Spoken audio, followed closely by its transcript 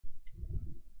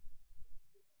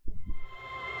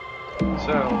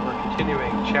So, we're continuing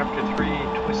Chapter 3,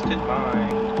 Twisted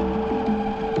Mind.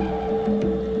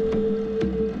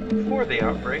 Before the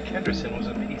outbreak, Henderson was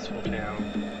a peaceful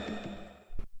town.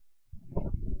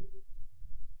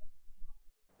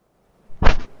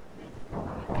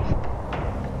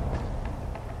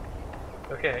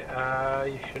 Okay,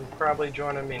 you should probably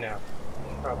join me now.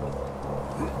 Probably.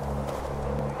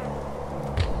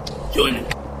 Join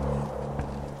it.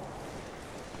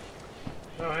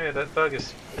 Oh hey, that bug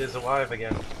is alive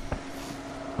again.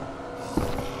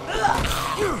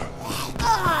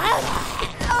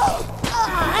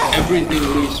 Everything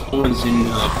respawns in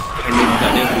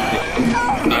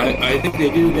everything. I think they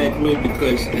do that way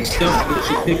because the stuff that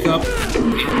you pick up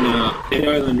in Dead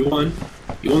Island 1,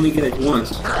 you only get it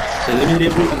once. So they made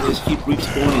everything just keep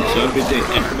respawning so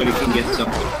everybody can get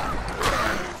something.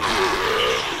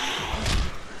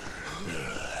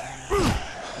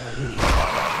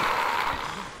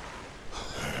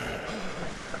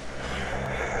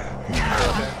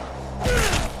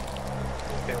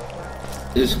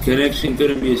 This connection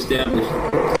couldn't be established.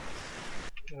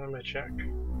 Let me check.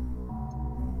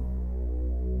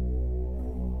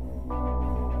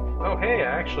 Oh hey, I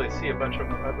actually see a bunch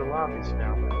of other lobbies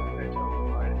now. Okay,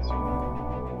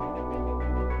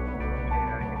 I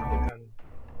can click on...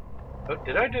 Oh,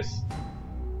 did I just...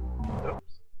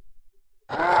 Oops.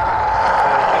 I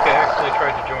think I actually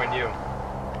tried to join you.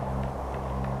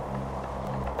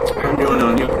 I'm joining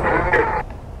on you.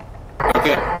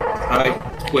 Okay. Alright.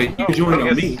 Wait, you joined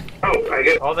on me. Oh, I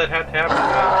guess all that had to happen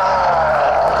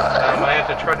was I had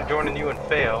to try to join you and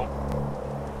fail.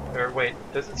 Or wait,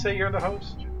 does it say you're the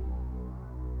host?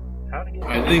 How to get?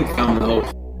 I think I'm the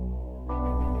host.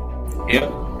 Yep.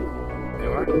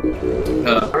 You are?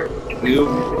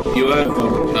 You have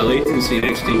a latency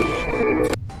next to you.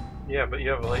 Yeah, but you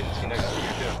have a latency next to you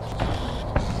too.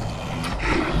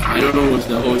 I don't know what's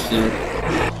the host there.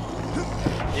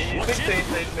 You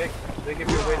think they give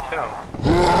you a way to tell?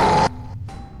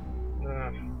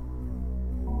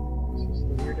 This is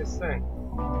the weirdest thing.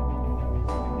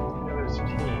 There's a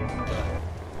team.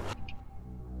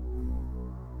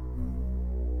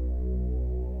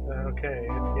 Okay,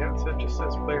 yeah, so it just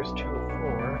says players 2 of 4.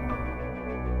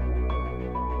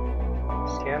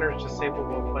 Scanners disabled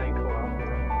while playing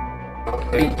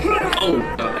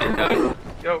co-op.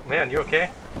 Yo, man, you okay?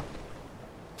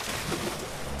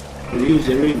 Use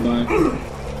every line.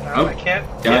 I can't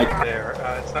get there.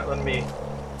 It's not letting me.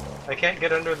 I can't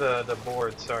get under the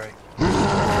board. Sorry.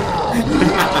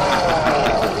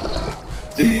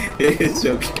 It's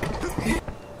okay.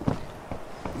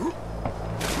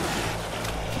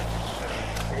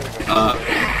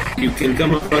 You can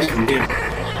come across from here.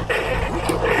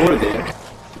 Or there.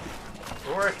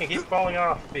 Or I can keep falling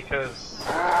off because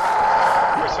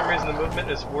for some reason the movement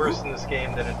is worse in this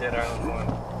game than in Dead Island 1.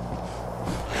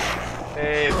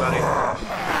 Hey, buddy.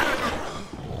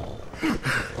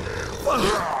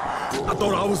 I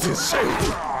thought I was in shape.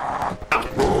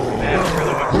 Man, it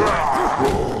really went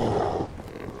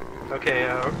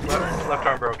okay, left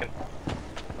arm broken.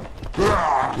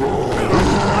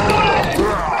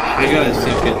 I gotta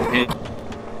second hit.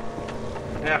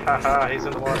 Yeah, haha, he's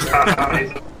in the water.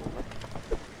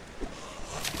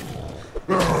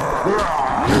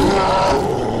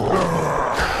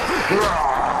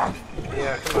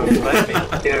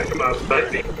 Yeah, come on,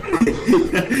 bite me.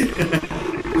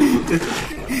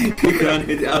 Kick on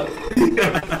it up.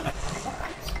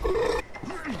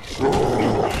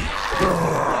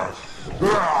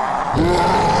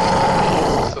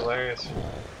 That's hilarious.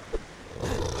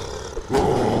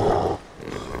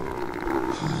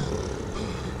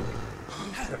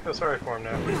 I feel sorry for him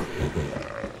now.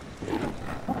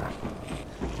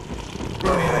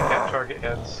 Oh yeah, I can't target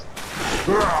heads.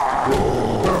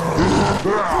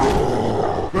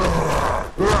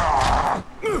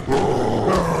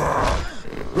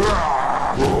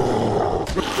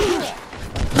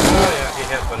 Oh yeah, he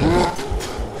hit, but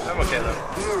I'm okay though.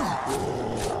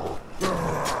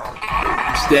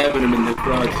 Stabbing him in the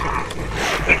crotch.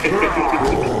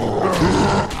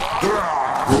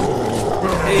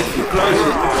 Hey, the crotch is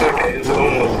okay, it's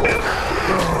almost dead.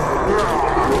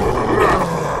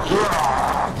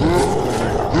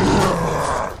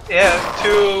 Yeah,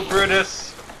 two Brutus.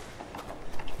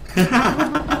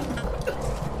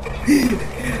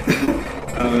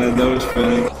 That was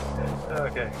funny.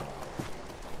 Okay.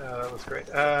 That was great.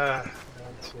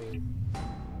 Let's see.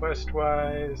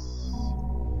 Quest-wise,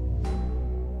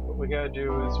 what we gotta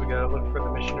do is we gotta look for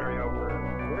the missionary over.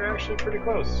 We're actually pretty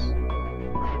close.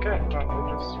 Okay, well, we're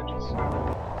just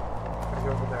gotta go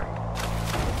over there.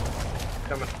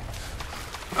 Coming.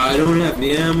 I don't have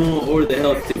the ammo or the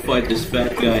health to fight this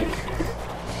fat guy.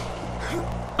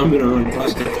 I'm gonna run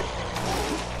past it.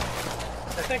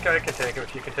 I think I can take him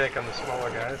if you can take on the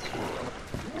smaller guys.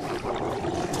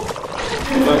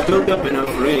 If I build up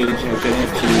enough range, I could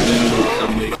actually eliminate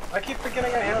somebody. I keep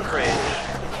forgetting I have range.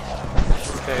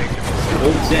 Okay, give me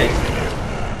Hold Z.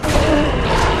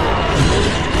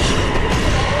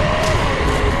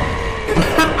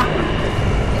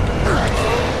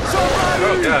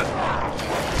 Oh god.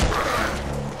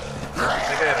 I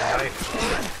think I had a knife.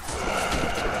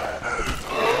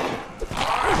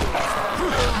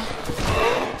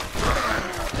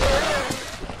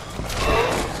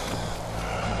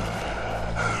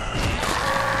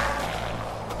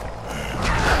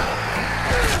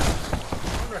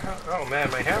 Oh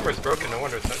man, my hammer's broken, no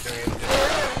wonder it's not doing anything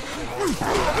anymore.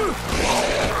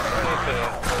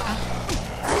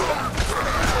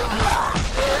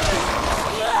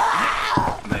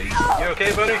 You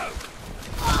okay, buddy?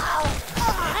 I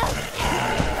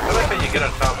like how you get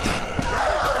on top of it.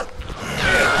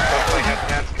 Yeah, just don't like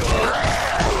hand skill.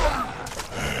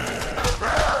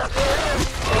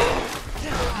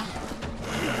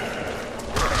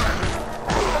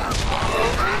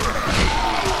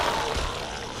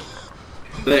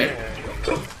 There.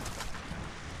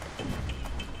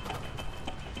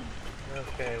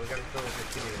 Okay, we gotta kill the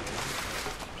key.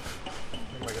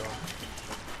 Where am I going?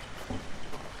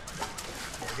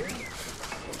 Over here?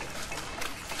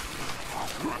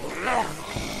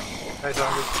 Hi,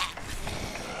 zombie.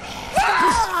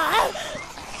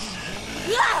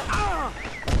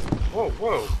 Whoa,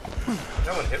 whoa!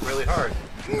 That one hit really hard.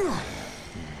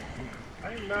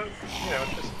 I'm not,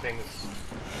 anticipating this.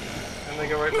 And they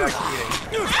go right back to eating.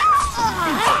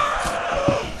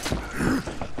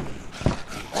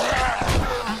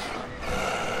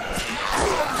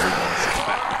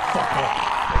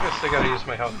 I guess I gotta use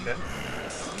my health kit.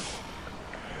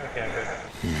 Okay, I'm good.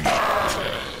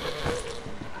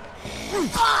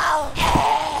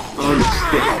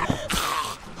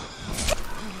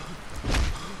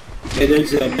 Hey,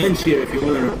 there's a bench here if you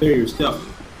want to repair your stuff.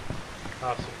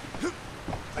 Awesome.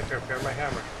 I can repair my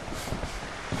hammer.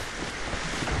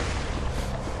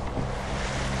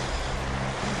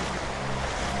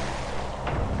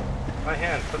 My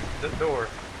hand, put the door.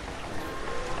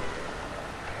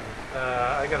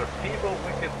 I got a feeble,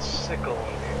 wicked sickle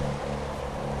on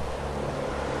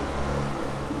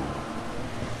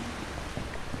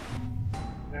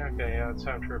here. Okay, yeah, it's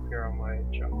time to repair all my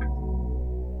junk.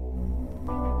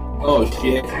 Oh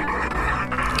shit.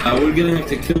 We're gonna have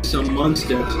to kill some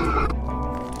monsters.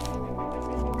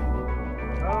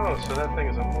 Oh, so that thing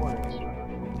is a morning star.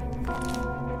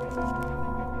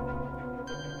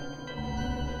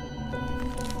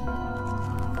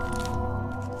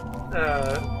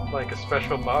 Like a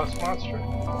special boss monster?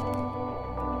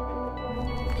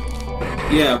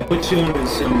 Yeah, put you on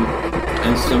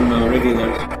and some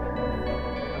regulars.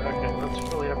 Okay, let's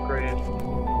fully upgrade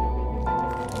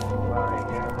my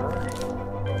hammer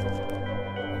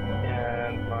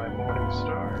and my morning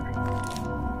star.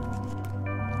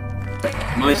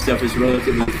 My stuff is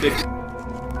relatively fixed.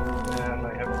 And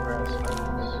I have a brass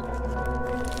knuckles.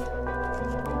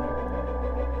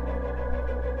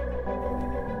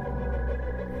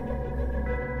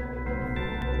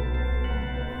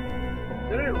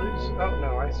 Did I lose? Oh no,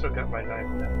 I still got my knife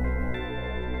now.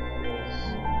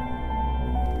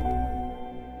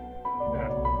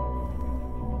 Yeah.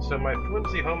 So my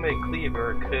flimsy homemade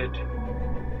cleaver could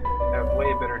have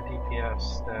way better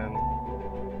DPS than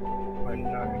my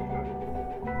knife.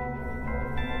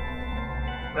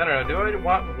 I don't know, do I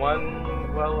want one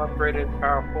well upgraded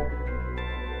powerful?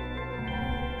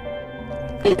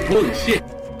 Oh, holy shit!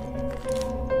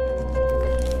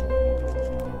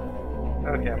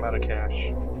 Okay, I'm out of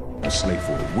cash. A slave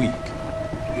for a week.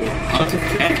 Out of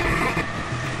cash?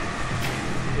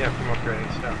 Yeah, from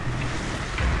upgrading stuff.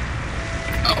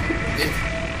 Oh, yeah.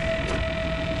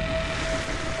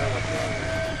 That went wrong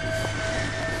there.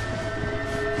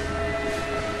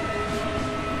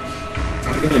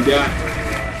 I'm gonna die.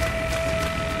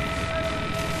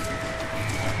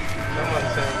 Someone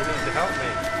saying you need to help me.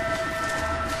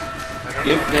 I don't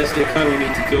Yep, know. that's the guy we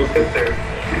need to kill. Okay,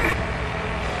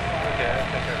 I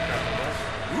think I've found the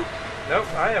way. Nope,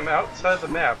 I am outside the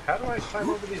map. How do I climb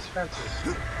over these fences?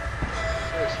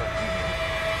 Seriously.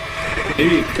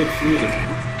 Maybe you click through them.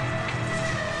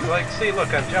 Like, see,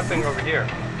 look, I'm jumping over here.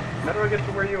 How do I get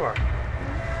to where you are?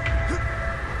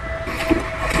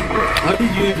 How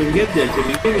did you even get there to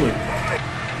begin with?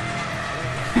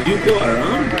 Did you go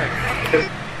around? Right.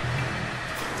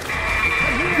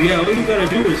 Yeah, all you gotta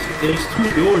do is, there's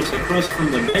 2 doors across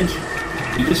from the bench.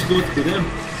 You just go through them.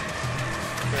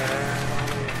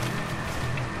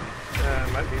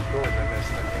 Might be doors I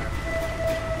missed in here.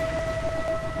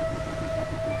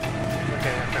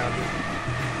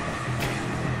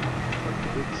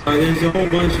 There's a whole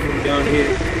bunch of them down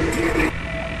here.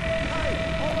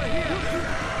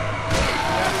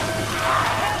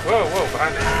 Whoa, whoa,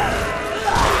 behind me.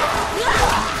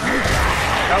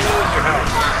 How low is your health?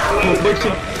 Oh, bunch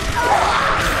of...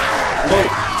 Whoa.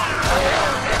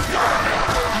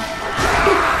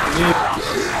 Yeah.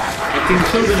 I can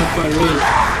kill them if I win.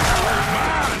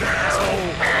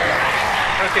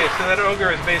 Okay, so that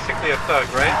ogre is basically a thug,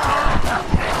 right?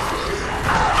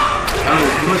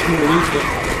 It's much more lethal.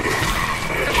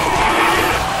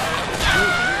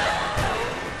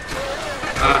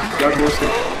 Got most of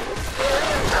it.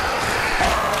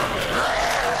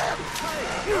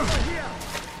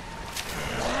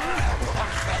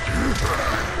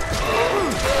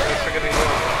 Thanks for getting low.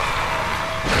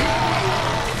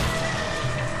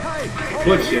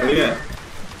 What's you? Yeah.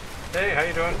 Hey, how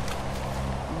you doing?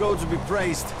 Gods be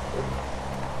praised.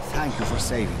 Thank you for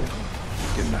saving me.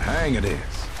 Getting the hang of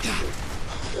this.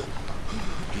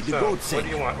 The So, goat what said do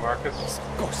you want, Marcus?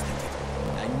 disgusted.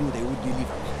 I knew they would deliver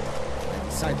me. My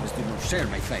disciples did not share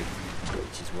my faith,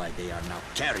 which is why they are now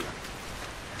carrion.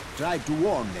 Tried to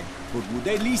warn them, but would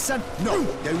they listen? No,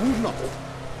 they would not.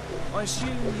 I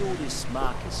assume you're this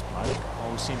Marcus bloke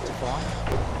I was sent to find?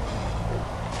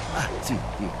 Si,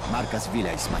 Marcus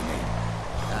Villa is my name.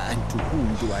 And to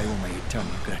whom do I owe my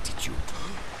eternal gratitude?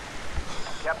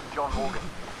 Captain John Morgan.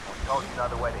 I told you know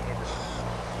the way to Henderson.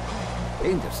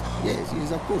 Henderson?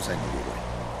 Yes, of course I know the way.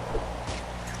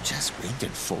 You just went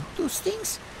and fought those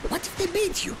things? What if they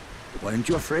beat you? Weren't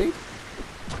you afraid?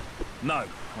 No,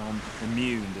 I'm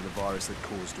immune to the virus that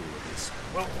caused all of this.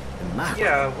 Well, Remarkable.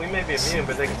 yeah, we may be immune,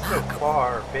 but they can still claw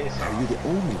our face Are off. you the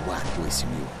only one who is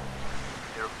immune?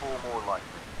 There are 4 more like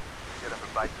me. Set up a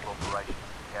base of operations in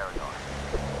Paradise.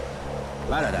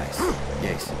 Paradise.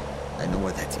 Yes, I know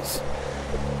what that is.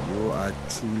 You are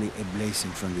truly a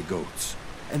blessing from the goats.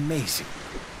 Amazing.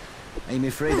 I'm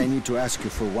afraid I need to ask you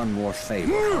for one more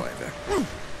favor, however.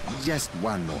 Just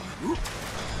one more.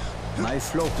 My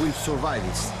flock will survive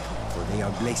this, for they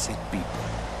are blessed people.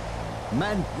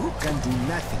 Man can do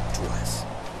nothing to us.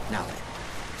 Now then,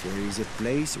 there is a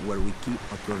place where we keep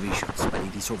our provisions, but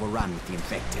it is overrun with the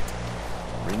infected.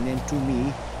 Bring them to me,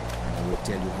 and I will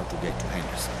tell you how to get to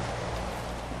Henderson.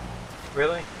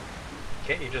 Really?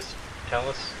 Can't you just tell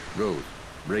us? Good.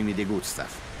 Bring me the good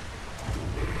stuff.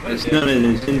 It's none of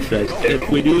his interest. If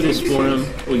we do this for him,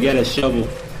 we get a shovel.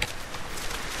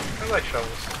 I like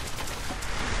shovels.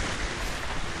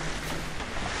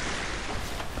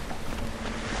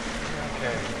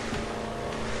 Okay.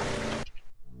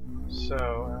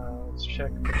 So, let's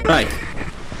check. Right.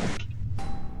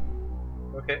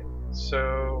 Okay,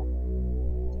 so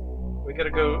we gotta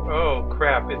go. Oh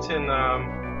crap! It's in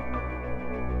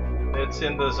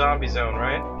the zombie zone,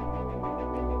 right?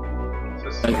 So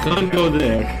I can't go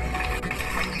there.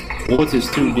 Water's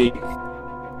too deep.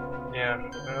 yeah.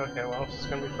 Okay. Well, this is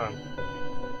gonna be fun.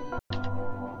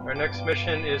 Our next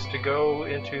mission is to go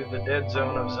into the dead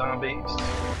zone of zombies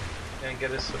and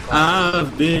get us supplies.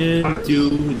 I've been to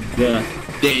the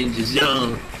danger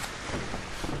zone.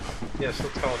 Yes,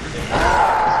 let's call it the danger.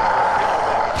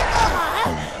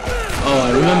 Oh,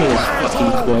 I remember this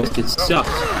fucking quest. It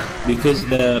sucks because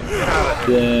the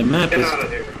map Get is out of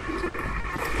here.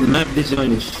 the map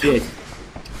design is shit.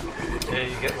 Yeah,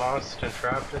 you get lost and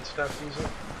trapped and stuff easily.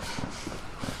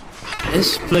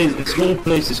 This whole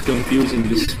place is confusing.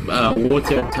 This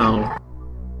water town.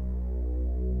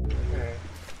 Okay.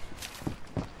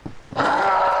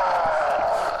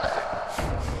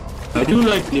 I do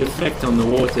like the effect on the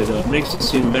water though. It makes it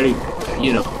seem very,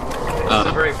 you know, It's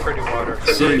a very pretty water.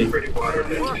 silly.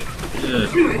 Yeah.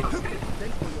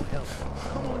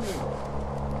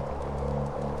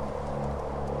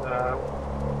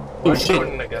 Oh shit.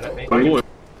 Pointing a gun at me. Reward.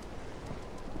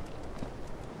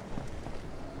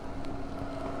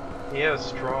 He has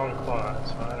strong claws,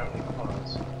 so I don't need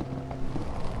claws.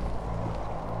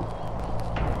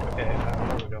 Okay, where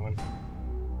are we going?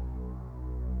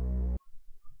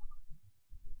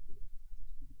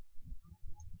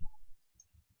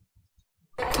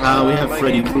 We have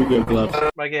Freddy Krueger gloves.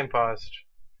 My game paused.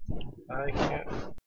 I can't.